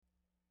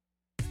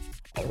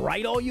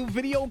Alright, all you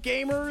video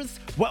gamers,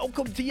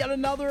 welcome to yet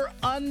another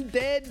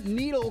Undead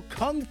Needle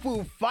Kung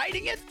Fu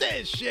Fighting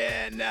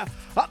Edition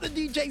of the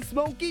DJ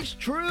Smokey's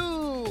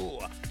True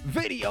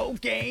Video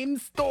Game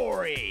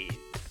Stories.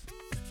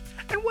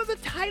 And with a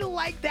title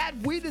like that,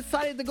 we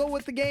decided to go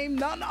with the game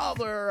none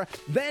other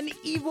than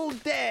Evil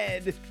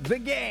Dead, the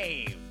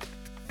game.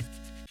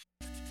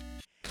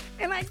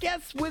 And I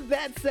guess with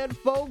that said,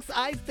 folks,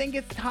 I think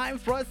it's time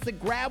for us to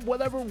grab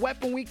whatever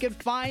weapon we can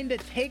find to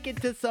take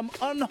it to some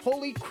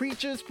unholy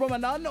creatures from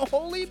an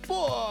unholy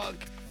book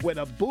with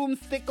a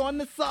boomstick on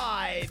the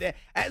side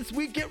as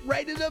we get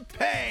ready to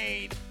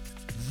paint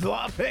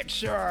the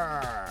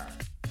picture.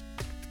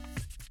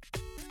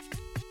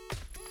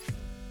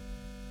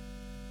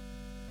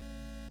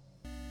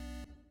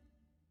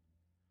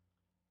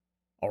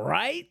 All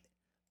right.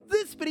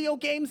 This video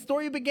game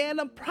story began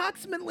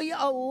approximately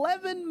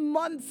 11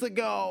 months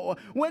ago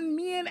when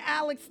me and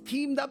Alex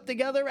teamed up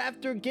together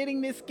after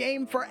getting this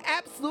game for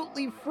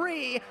absolutely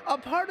free, a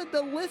part of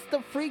the list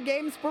of free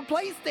games for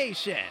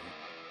PlayStation.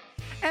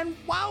 And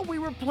while we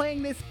were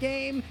playing this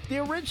game, the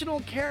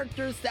original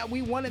characters that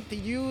we wanted to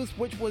use,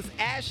 which was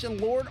Ash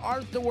and Lord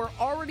Arthur, were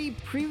already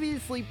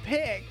previously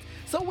picked.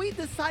 So we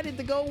decided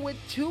to go with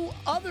two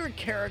other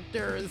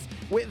characters,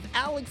 with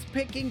Alex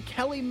picking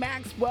Kelly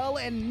Maxwell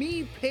and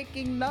me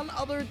picking none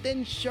other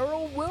than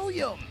Cheryl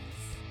Williams.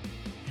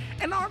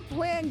 And our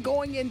plan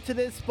going into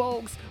this,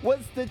 folks, was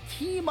to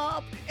team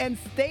up and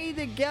stay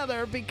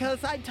together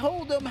because I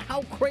told them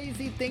how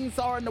crazy things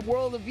are in the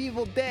world of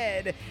Evil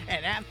Dead.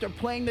 And after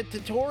playing the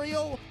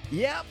tutorial,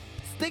 yep,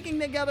 sticking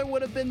together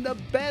would have been the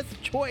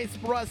best choice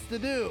for us to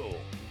do.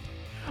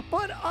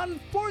 But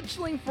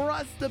unfortunately for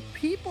us, the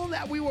people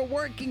that we were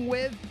working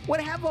with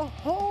would have a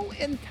whole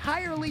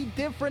entirely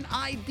different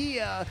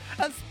idea,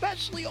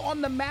 especially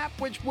on the map,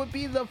 which would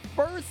be the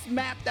first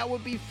map that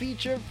would be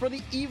featured for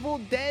the Evil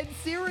Dead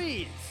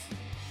series.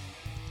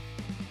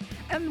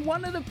 And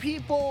one of the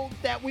people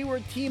that we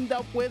were teamed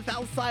up with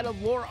outside of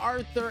Lord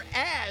Arthur,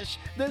 Ash,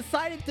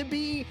 decided to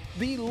be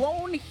the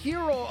lone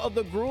hero of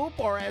the group,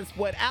 or as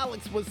what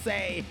Alex would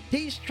say,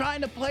 he's trying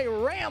to play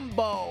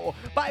Rambo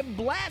by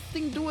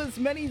blasting through as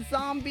many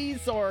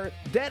zombies or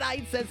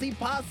deadites as he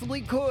possibly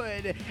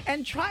could,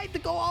 and tried to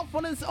go off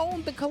on his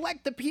own to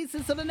collect the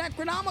pieces of the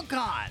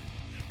Necronomicon.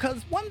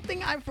 Because one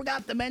thing I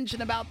forgot to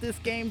mention about this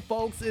game,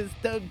 folks, is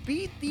to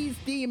beat these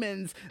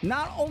demons,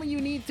 not only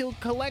you need to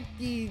collect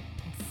the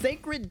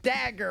sacred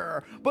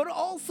dagger, but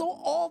also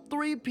all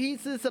three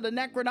pieces of the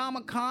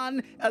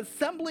Necronomicon,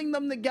 assembling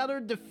them together,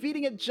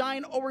 defeating a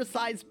giant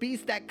oversized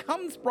beast that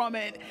comes from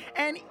it,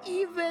 and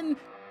even,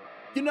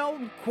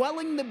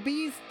 quelling the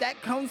beast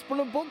that comes from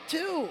the book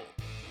too.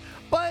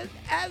 But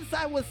as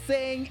I was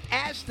saying,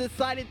 Ash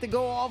decided to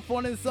go off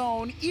on his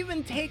own,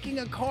 even taking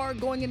a car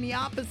going in the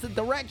opposite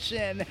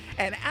direction,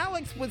 and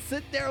Alex would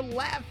sit there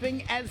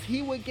laughing as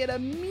he would get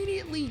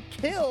immediately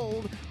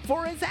killed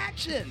for his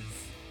actions.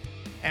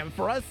 And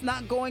for us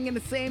not going in the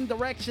same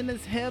direction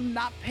as him,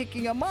 not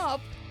picking him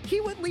up,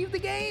 he would leave the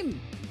game,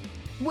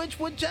 which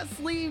would just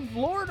leave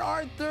Lord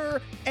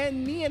Arthur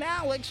and me and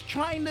Alex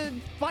trying to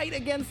fight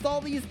against all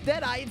these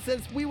deadites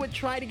as we would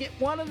try to get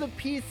one of the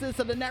pieces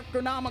of the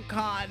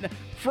Necronomicon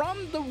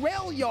from the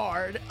rail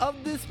yard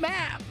of this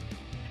map.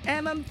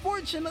 And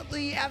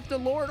unfortunately, after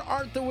Lord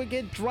Arthur would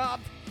get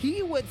dropped,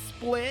 he would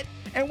split,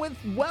 and with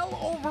well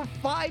over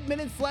 5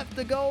 minutes left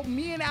to go,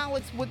 me and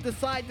Alex would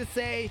decide to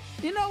say,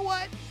 you know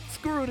what?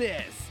 Screw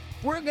this.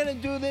 We're gonna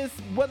do this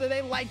whether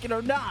they like it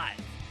or not.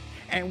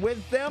 And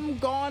with them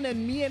gone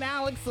and me and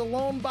Alex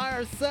alone by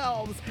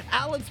ourselves,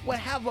 Alex would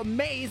have a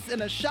mace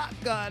and a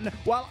shotgun,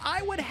 while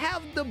I would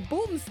have the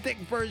boomstick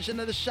version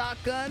of the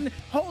shotgun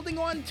holding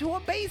on to a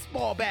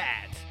baseball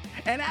bat.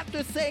 And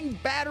after saying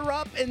batter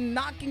up and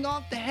knocking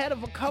off the head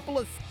of a couple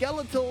of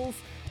skeletals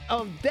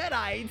of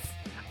deadites,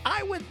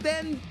 I would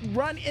then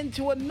run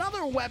into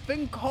another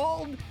weapon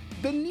called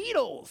the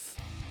needles,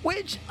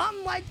 which,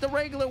 unlike the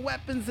regular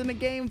weapons in the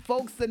game,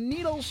 folks, the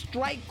needles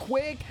strike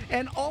quick,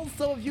 and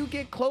also if you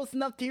get close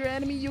enough to your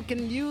enemy, you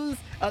can use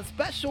a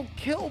special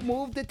kill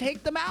move to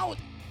take them out.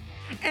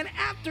 And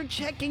after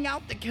checking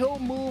out the kill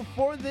move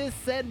for this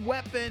said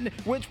weapon,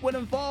 which would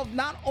involve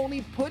not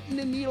only putting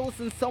the needles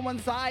in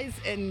someone's eyes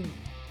and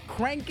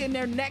cranking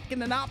their neck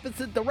in an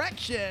opposite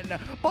direction,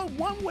 but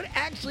one would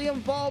actually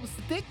involve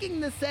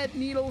sticking the said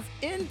needles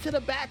into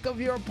the back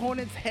of your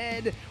opponent's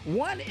head,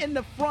 one in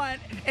the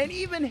front, and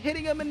even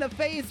hitting them in the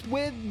face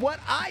with what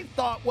I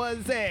thought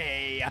was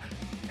a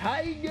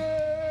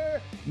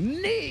tiger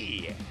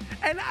knee.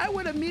 And I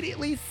would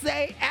immediately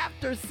say,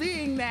 after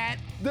seeing that,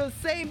 the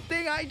same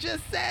thing I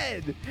just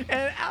said.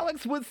 And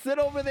Alex would sit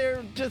over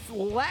there just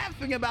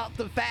laughing about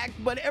the fact,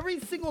 but every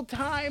single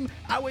time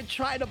I would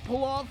try to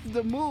pull off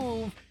the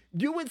move,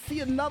 you would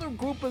see another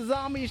group of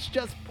zombies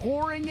just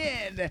pouring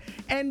in,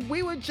 and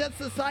we would just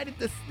decided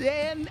to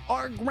stand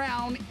our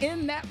ground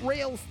in that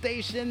rail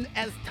station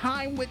as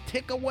time would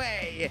tick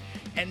away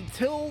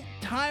until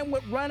time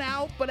would run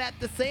out. But at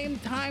the same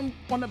time,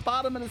 on the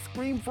bottom of the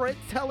screen for it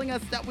telling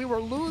us that we were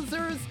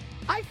losers,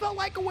 I felt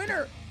like a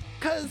winner,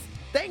 because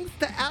thanks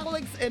to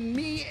Alex and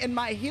me and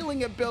my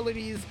healing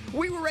abilities,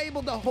 we were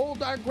able to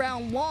hold our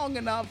ground long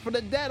enough for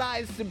the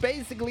Deadeyes to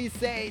basically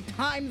say,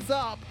 time's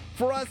up,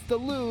 for us to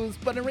lose,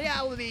 but in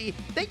reality,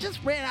 they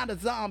just ran out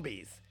of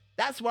zombies.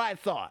 That's what I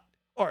thought.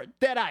 Or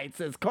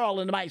Deadites, as Carl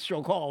and the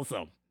Maestro calls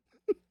them.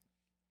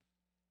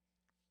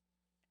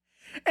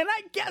 And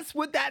I guess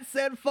with that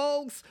said,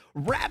 folks,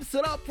 wraps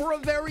it up for a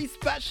very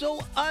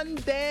special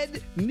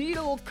Undead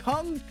Needle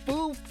Kung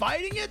Fu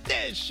Fighting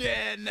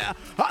Edition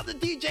of the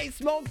DJ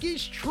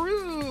Smokey's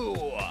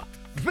True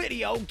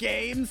Video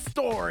Game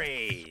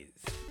Stories.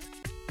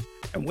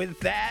 And with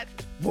that,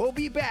 we'll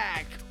be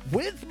back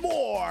with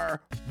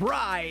more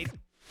right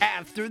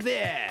after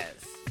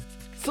this.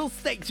 So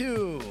stay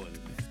tuned.